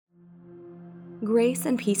Grace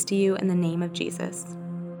and peace to you in the name of Jesus.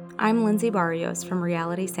 I'm Lindsay Barrios from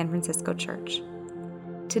Reality San Francisco Church.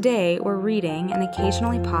 Today, we're reading and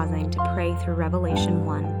occasionally pausing to pray through Revelation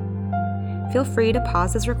 1. Feel free to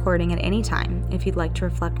pause this recording at any time if you'd like to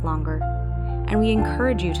reflect longer, and we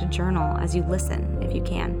encourage you to journal as you listen if you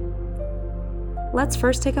can. Let's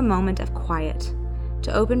first take a moment of quiet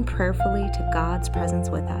to open prayerfully to God's presence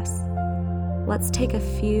with us. Let's take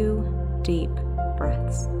a few deep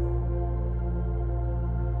breaths.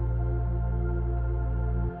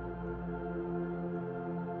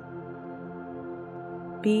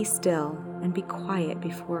 Be still and be quiet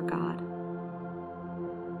before God.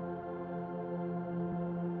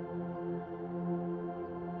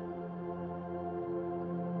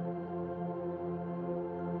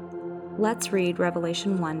 Let's read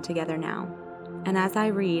Revelation 1 together now. And as I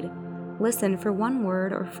read, listen for one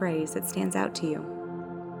word or phrase that stands out to you.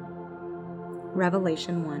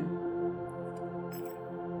 Revelation 1.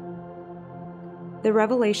 The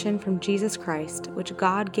revelation from Jesus Christ, which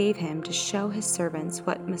God gave him to show his servants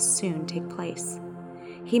what must soon take place.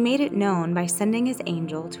 He made it known by sending his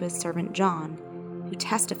angel to his servant John, who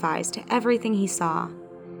testifies to everything he saw.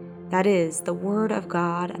 That is, the word of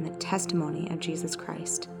God and the testimony of Jesus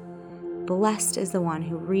Christ. Blessed is the one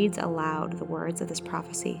who reads aloud the words of this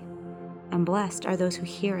prophecy, and blessed are those who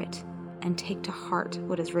hear it and take to heart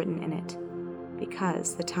what is written in it,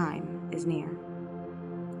 because the time is near.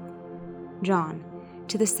 John,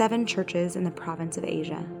 to the 7 churches in the province of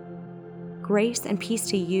Asia. Grace and peace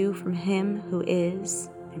to you from him who is,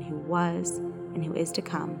 and who was, and who is to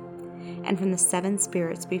come, and from the 7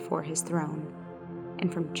 spirits before his throne,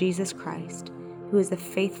 and from Jesus Christ, who is the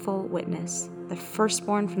faithful witness, the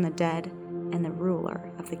firstborn from the dead, and the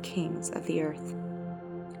ruler of the kings of the earth.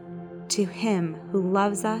 To him who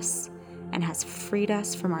loves us and has freed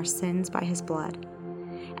us from our sins by his blood,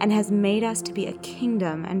 and has made us to be a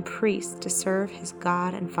kingdom and priests to serve his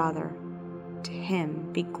God and Father, to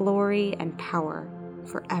him be glory and power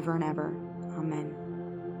forever and ever. Amen.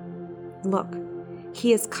 Look,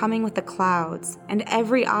 he is coming with the clouds, and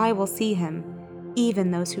every eye will see him, even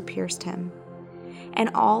those who pierced him. And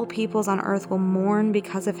all peoples on earth will mourn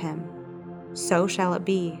because of him. So shall it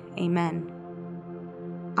be. Amen.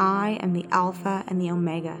 I am the Alpha and the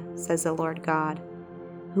Omega, says the Lord God,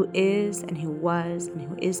 who is and who was and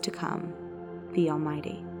who is to come, the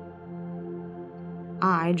Almighty.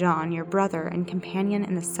 I, John, your brother and companion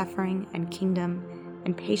in the suffering and kingdom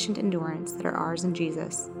and patient endurance that are ours in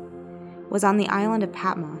Jesus, was on the island of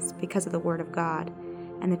Patmos because of the word of God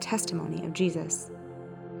and the testimony of Jesus.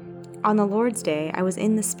 On the Lord's day I was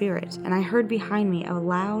in the Spirit, and I heard behind me a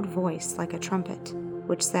loud voice like a trumpet,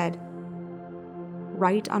 which said,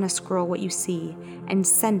 "Write on a scroll what you see, and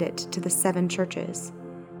send it to the 7 churches,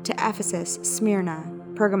 to Ephesus, Smyrna,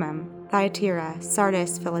 Pergamum, Thyatira,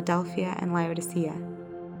 Sardis, Philadelphia, and Laodicea."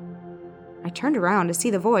 I turned around to see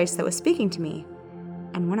the voice that was speaking to me,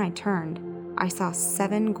 and when I turned, I saw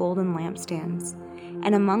 7 golden lampstands,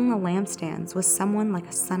 and among the lampstands was someone like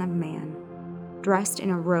a son of man, dressed in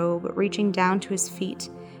a robe reaching down to his feet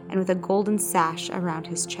and with a golden sash around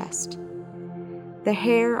his chest. The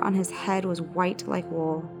hair on his head was white like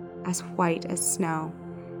wool, as white as snow,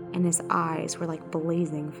 and his eyes were like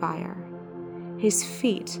blazing fire. His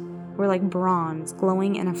feet were like bronze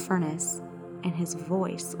glowing in a furnace, and his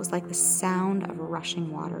voice was like the sound of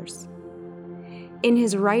rushing waters. In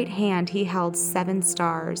his right hand he held 7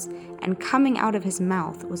 stars, and coming out of his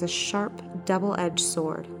mouth was a sharp, double-edged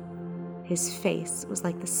sword. His face was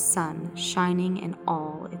like the sun shining in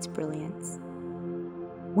all its brilliance.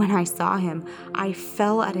 When I saw him, I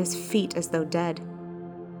fell at his feet as though dead.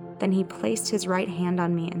 Then he placed his right hand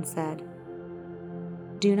on me and said,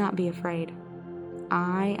 "Do not be afraid.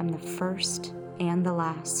 I am the first and the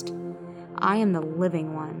last. I am the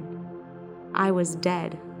living one. I was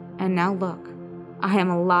dead, and now look, I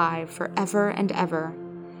am alive forever and ever,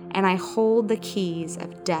 and I hold the keys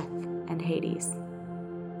of death and Hades.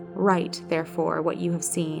 Write, therefore, what you have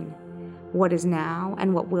seen, what is now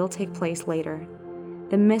and what will take place later.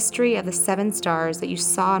 The mystery of the 7 stars that you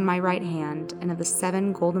saw in my right hand and of the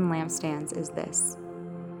 7 golden lampstands is this.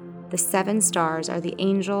 The 7 stars are the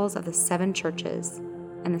angels of the 7 churches,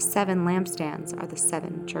 and the 7 lampstands are the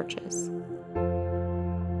 7 churches."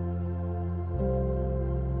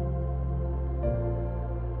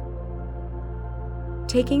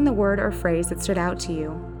 Taking the word or phrase that stood out to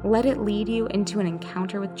you, let it lead you into an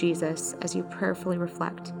encounter with Jesus as you prayerfully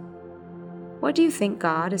reflect. What do you think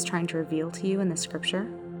God is trying to reveal to you in this scripture?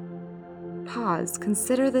 Pause,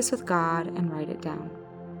 consider this with God, and write it down.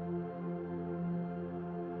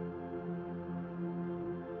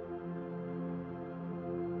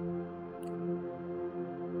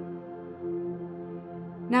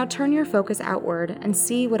 Now turn your focus outward and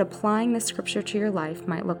see what applying this scripture to your life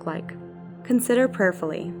might look like. Consider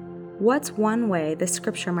prayerfully, what's one way this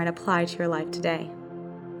scripture might apply to your life today?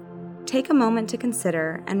 Take a moment to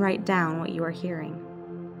consider and write down what you are hearing.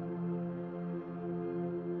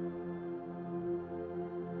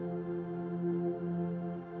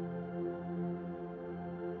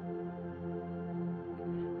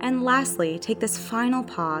 And lastly, take this final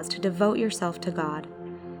pause to devote yourself to God,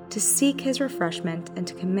 to seek His refreshment and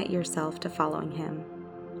to commit yourself to following Him.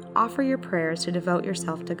 Offer your prayers to devote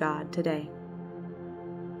yourself to God today.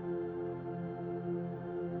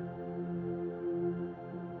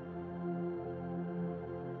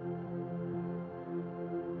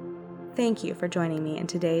 Thank you for joining me in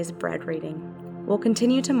today's Bread reading. We'll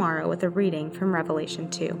continue tomorrow with a reading from Revelation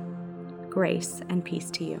 2. Grace and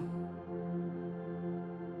peace to you.